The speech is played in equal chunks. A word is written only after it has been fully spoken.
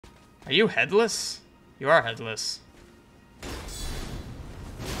Are you headless? You are headless.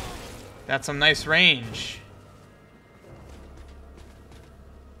 That's some nice range.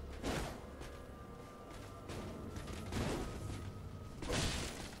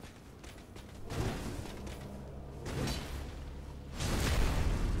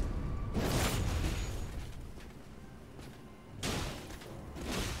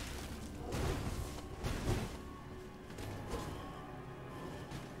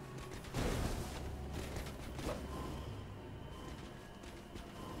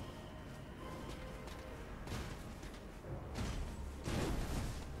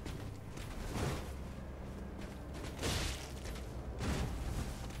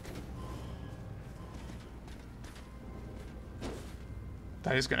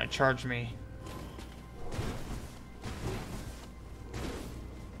 Thought he was gonna charge me.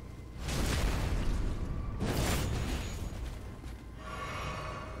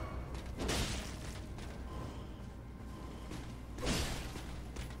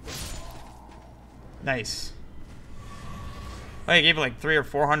 Nice. Oh, he gave it like 300 or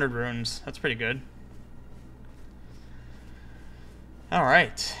 400 runes. That's pretty good.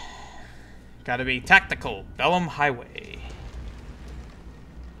 Alright. Gotta be tactical. Bellum Highway.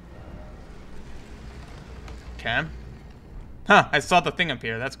 Okay. Huh, I saw the thing up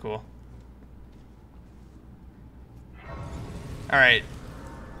here. That's cool. Alright.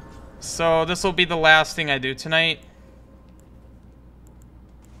 So, this will be the last thing I do tonight.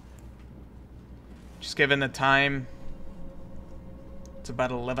 Just given the time. It's about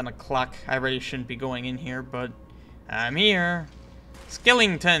 11 o'clock. I already shouldn't be going in here, but I'm here.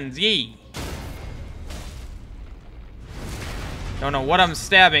 Skellingtons, yee! Don't know what I'm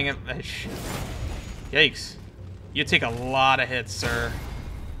stabbing at. Yikes. You take a lot of hits, sir.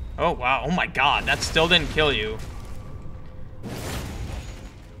 Oh, wow. Oh, my God. That still didn't kill you. I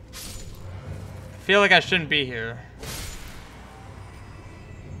feel like I shouldn't be here.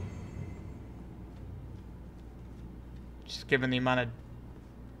 Just given the amount of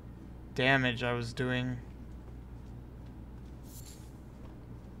damage I was doing.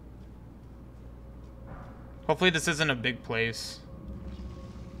 Hopefully this isn't a big place.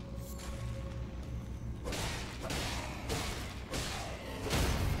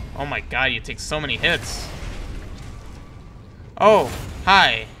 Oh my God, you take so many hits. Oh,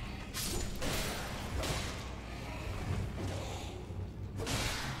 hi.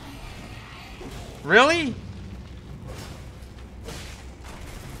 Really?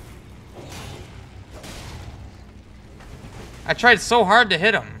 I tried so hard to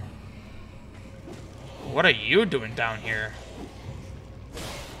hit him. What are you doing down here?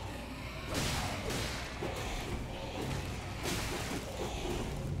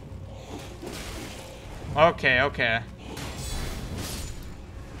 Okay, okay.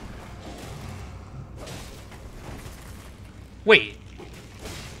 Wait.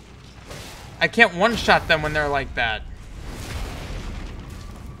 I can't one-shot them when they're like that.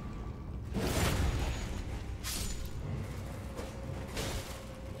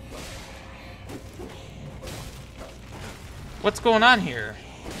 What's going on here?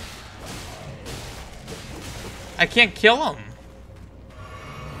 I can't kill him.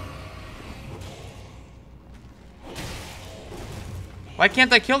 Why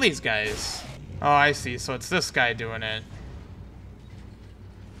can't I kill these guys? Oh, I see. So it's this guy doing it.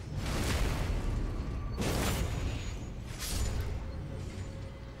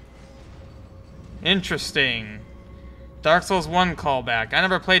 Interesting. Dark Souls 1 callback. I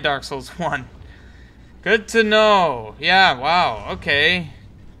never played Dark Souls 1. Good to know. Yeah, wow. Okay.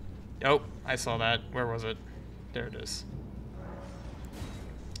 Oh, I saw that. Where was it? There it is.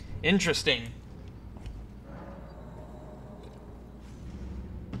 Interesting.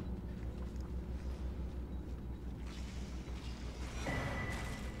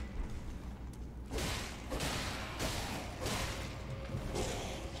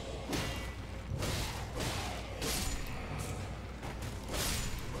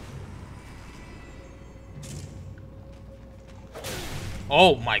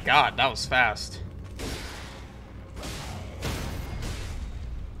 Oh my God, that was fast.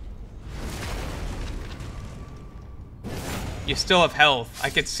 You still have health. I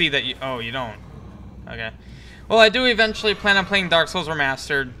could see that you... Oh, you don't. Okay. Well, I do eventually plan on playing Dark Souls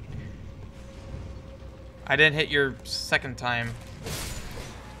Remastered. I didn't hit your second time.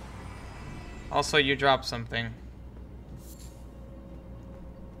 Also, you dropped something.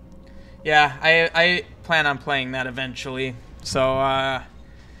 Yeah, I plan on playing that eventually. So,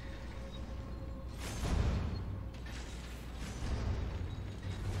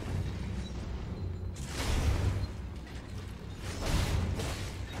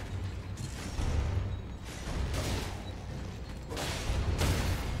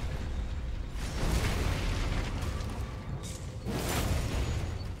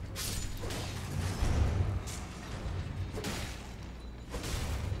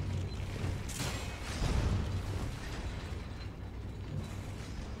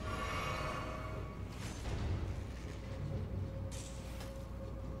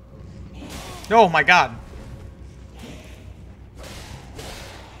 Oh my god.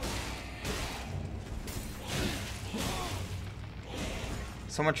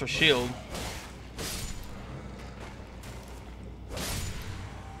 So much for shield.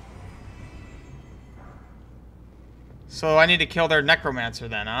 So I need to kill their necromancer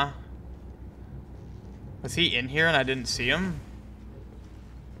then, huh? Was he in here and I didn't see him?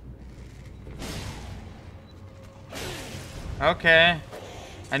 Okay.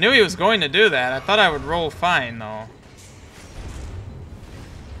 I knew he was going to do that. I thought I would roll fine, though.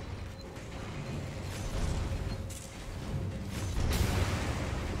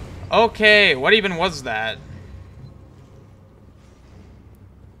 Okay, what even was that?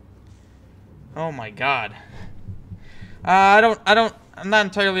 Oh my god. I'm not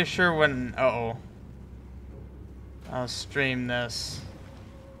entirely sure when, uh-oh. I'll stream this.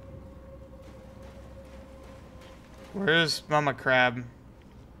 Where's Mama Crab?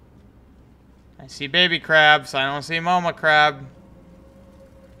 I see baby crabs. I don't see Mama Crab. I'm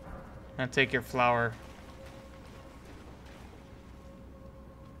gonna take your flower.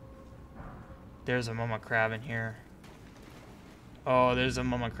 There's a Mama Crab in here. Oh, there's a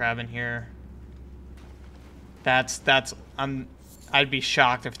Mama Crab in here. I'd be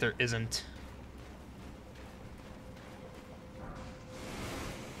shocked if there isn't.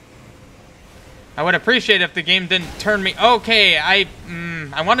 I would appreciate if the game didn't turn me. Okay, I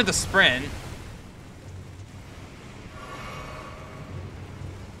wanted to sprint.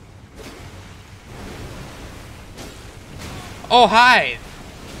 Oh, hi.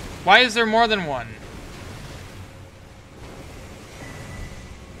 Why is there more than one?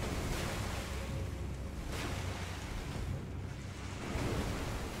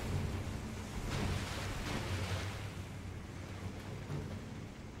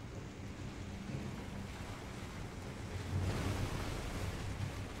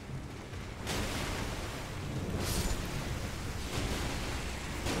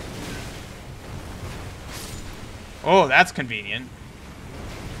 Oh, that's convenient.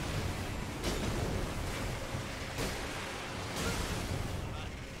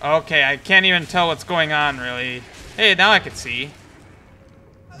 Okay, I can't even tell what's going on, really. Hey, now I can see.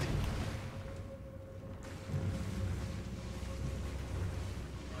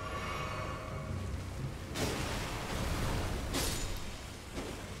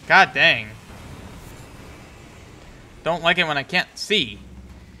 God dang. Don't like it when I can't see.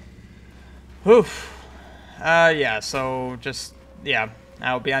 Oof. Yeah, so just, yeah,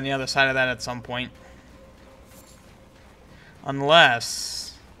 I'll be on the other side of that at some point. Unless...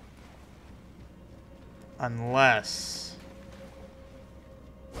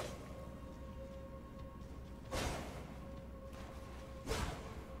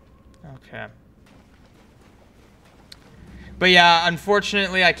 Okay. But yeah,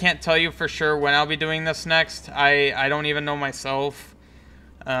 unfortunately, I can't tell you for sure when I'll be doing this next. I don't even know myself.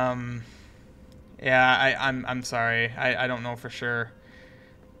 Yeah, I'm sorry. I don't know for sure.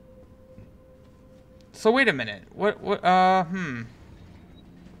 So wait a minute.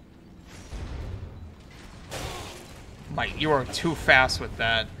 Mike, you are too fast with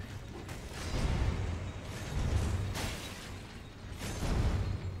that.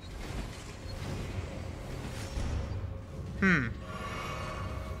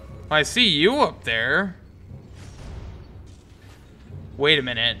 I see you up there. Wait a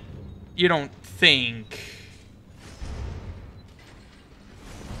minute. You don't think...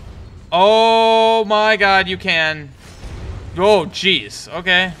 Oh my god, you can. Oh, jeez.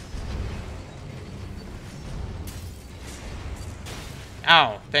 Okay.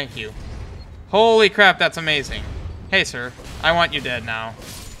 Ow, thank you. Holy crap, that's amazing. Hey, sir. I want you dead now.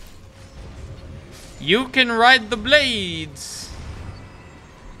 You can ride the blades.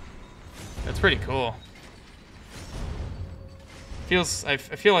 That's pretty cool. I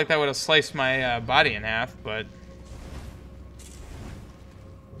feel like that would have sliced my body in half, but...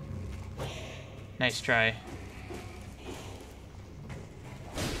 Nice try.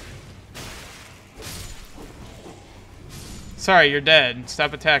 Sorry, you're dead.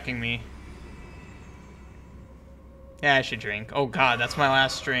 Stop attacking me. Yeah, I should drink. Oh god, that's my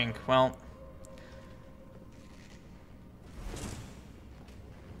last drink. Well...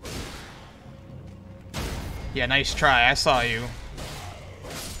 Yeah, nice try. I saw you.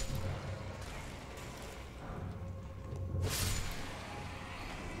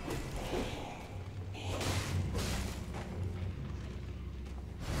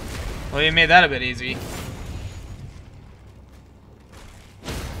 Well, you made that a bit easy.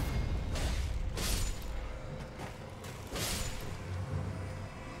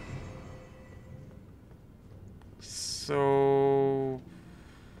 So...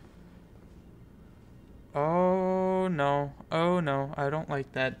 no. Oh no, I don't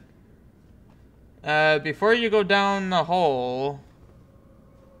like that. Before you go down the hole,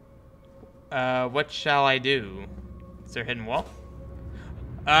 what shall I do? Is there a hidden wall?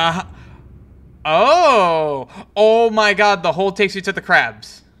 Oh! Oh my god, the hole takes you to the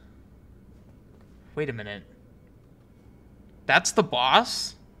crabs. Wait a minute. That's the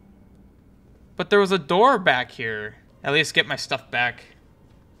boss? But there was a door back here. At least get my stuff back.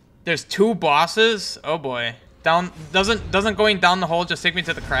 There's 2 bosses? Oh boy. Doesn't going down the hole just take me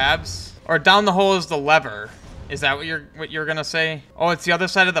to the crabs? Or down the hole is the lever? Is that what you're gonna say? Oh, it's the other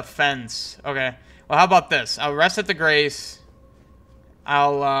side of the fence. Okay. Well, how about this? I'll rest at the Grace.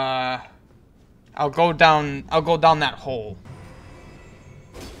 I'll go down that hole.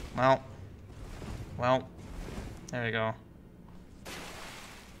 Well, there we go.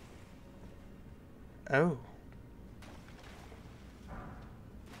 Oh.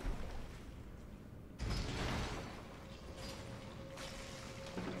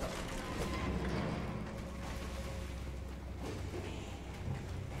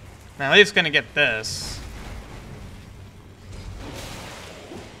 Man, at least gonna get this.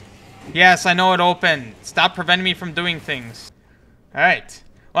 Yes, I know it opened. Stop preventing me from doing things. Alright.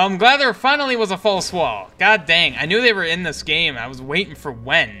 Well, I'm glad there finally was a false wall. God dang, I knew they were in this game. I was waiting for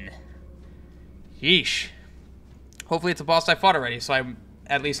when. Yeesh. Hopefully it's a boss I fought already, so I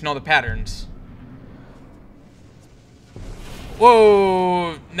at least know the patterns.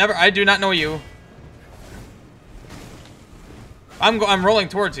 Whoa! Never. I do not know you. I'm rolling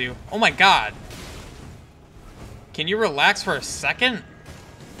towards you. Oh my god. Can you relax for a second?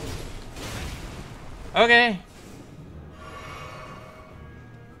 Okay.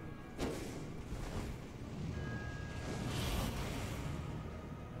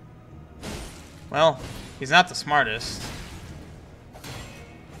 Well, he's not the smartest.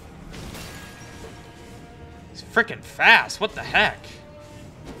 He's freaking fast. What the heck?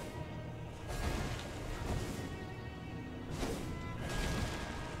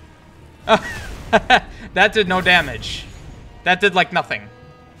 That did no damage. That did like nothing.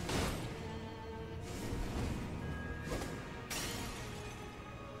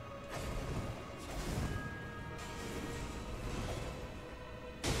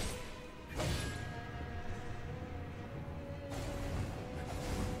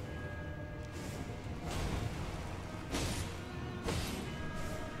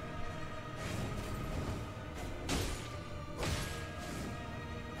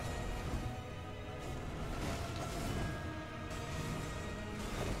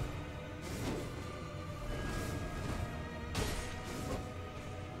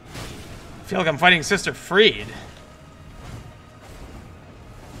 I feel like I'm fighting Sister Freed.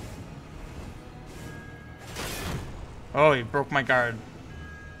 Oh, he broke my guard.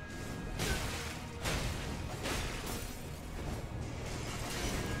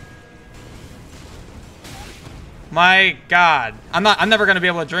 My god. I'm never gonna be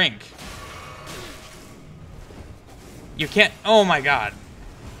able to drink. You can't. Oh my god.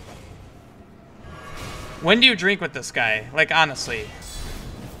 When do you drink with this guy? Like, honestly.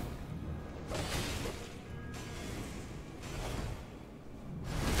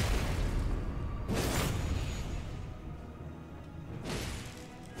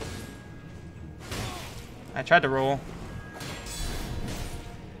 I tried to roll.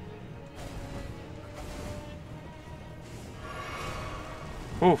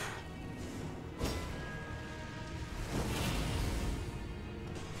 Oof.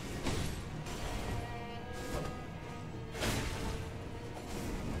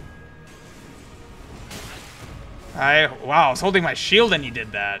 Wow, I was holding my shield and he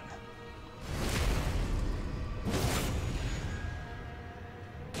did that.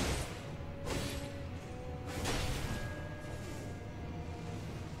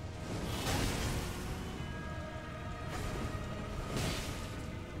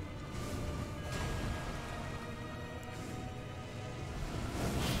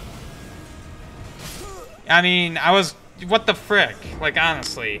 I mean, what the frick? Like,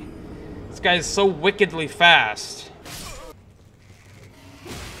 honestly. This guy's so wickedly fast.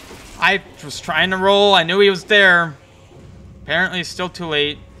 I was trying to roll. I knew he was there. Apparently, it's still too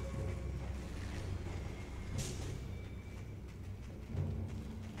late.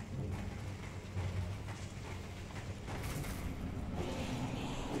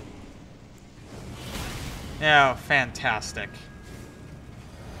 Yeah, fantastic.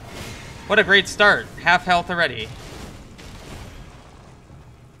 What a great start. Half health already.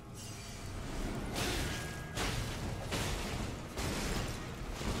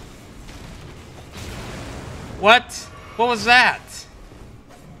 What? What was that?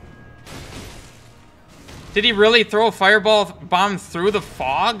 Did he really throw a fireball bomb through the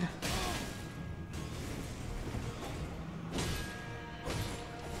fog?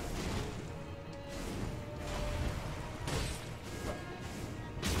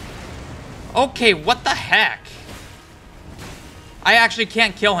 Okay, what the heck? I actually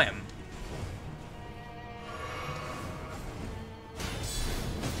can't kill him.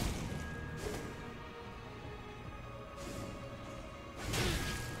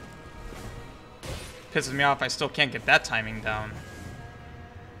 Pisses me off, I still can't get that timing down.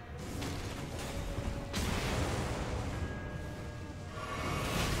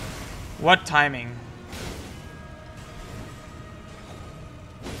 What timing?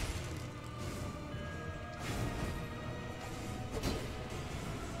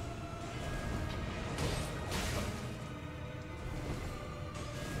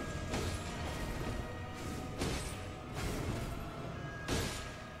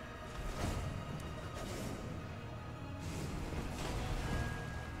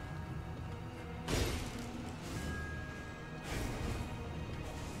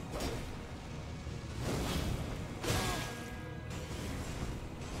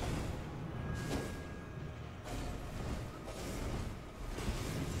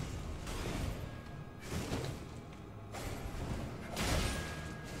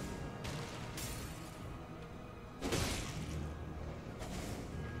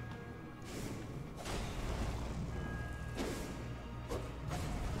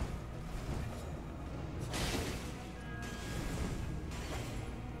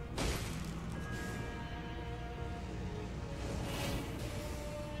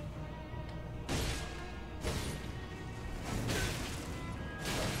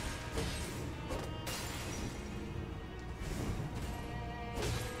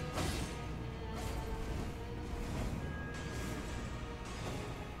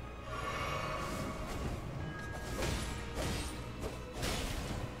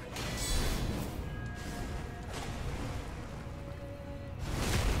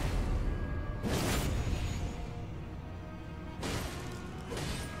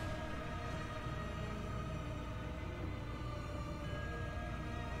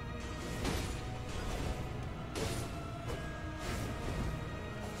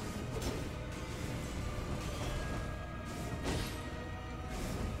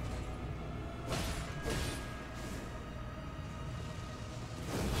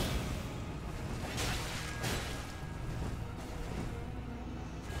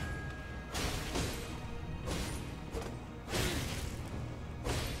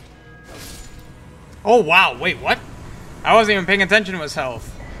 Oh, wow. Wait, what? I wasn't even paying attention to his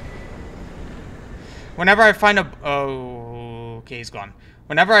health. Whenever I find a... Oh, okay, he's gone.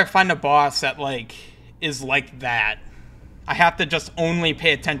 Whenever I find a boss that, like, is like that, I have to just only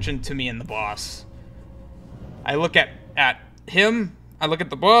pay attention to me and the boss. I look at him, I look at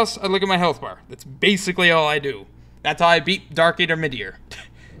the boss, I look at my health bar. That's basically all I do. That's how I beat Dark Eater Midear.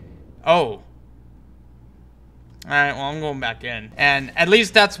 Oh. Alright, well, I'm going back in. And at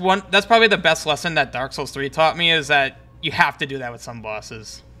least that's probably the best lesson that Dark Souls 3 taught me, is that you have to do that with some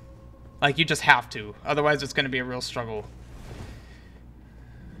bosses. Like, you just have to. Otherwise, it's going to be a real struggle.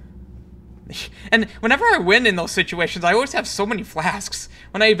 And whenever I win in those situations, I always have so many flasks.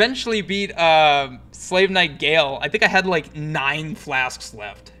 When I eventually beat Slave Knight Gale, I think I had like 9 flasks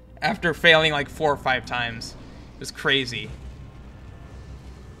left after failing like 4 or 5 times. It was crazy.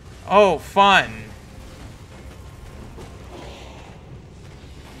 Oh, fun.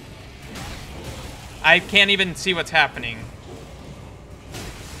 I can't even see what's happening.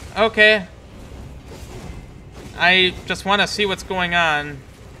 Okay. I just want to see what's going on.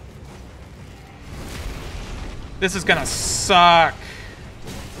 This is gonna suck.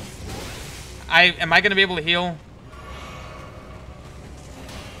 Am I gonna be able to heal?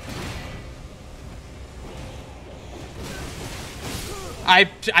 I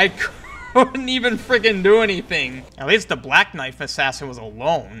couldn't even freaking do anything. At least the Black Knife Assassin was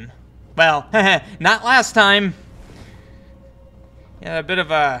alone. Well, not last time. Yeah, a bit of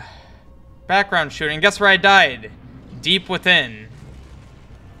a background shooting. Guess where I died? Deep within.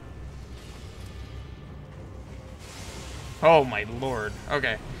 Oh my lord.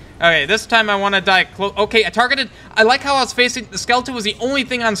 Okay. Okay, this time I want to die close. Okay, I like how I was facing, the skeleton was the only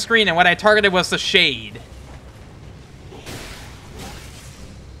thing on screen, and what I targeted was the shade.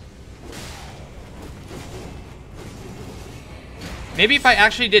 Maybe if I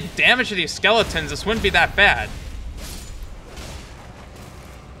actually did damage to these skeletons, this wouldn't be that bad.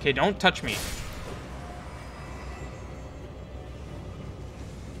 Okay, don't touch me.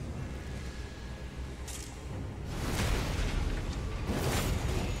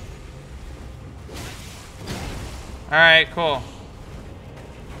 Alright, cool.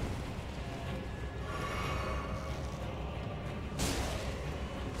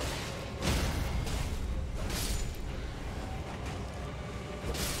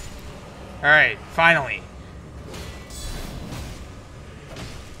 Alright, finally.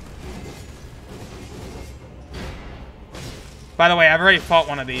 By the way, I've already fought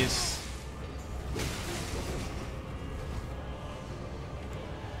one of these.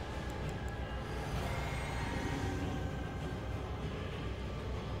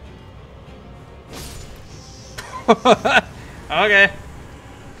 Okay.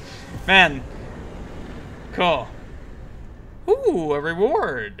 Man. Cool. Ooh, a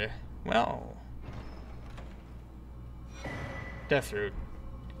reward. Well. Death Root.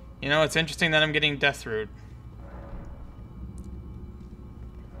 You know, it's interesting that I'm getting Death Root.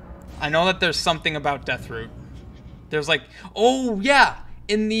 I know that there's something about Death Root. There's like, oh yeah,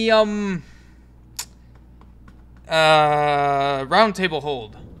 in the round table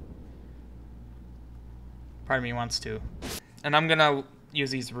hold. Part of me wants to. And I'm gonna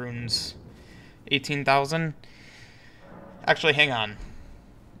use these runes. 18,000. Actually, hang on.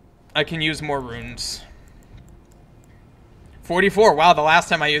 I can use more runes. 44. Wow, the last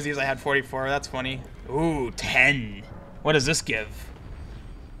time I used these I had 44. That's funny. Ooh, 10. What does this give?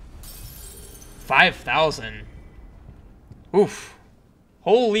 5,000. Oof.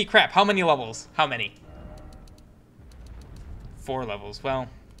 Holy crap. How many levels? How many? 4 levels. Well,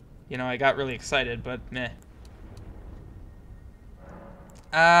 you know, I got really excited, but meh.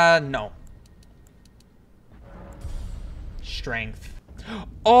 No. Strength.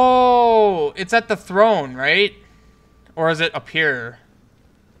 Oh, it's at the throne, right? Or is it up here?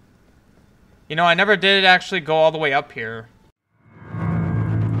 You know, I never did actually go all the way up here.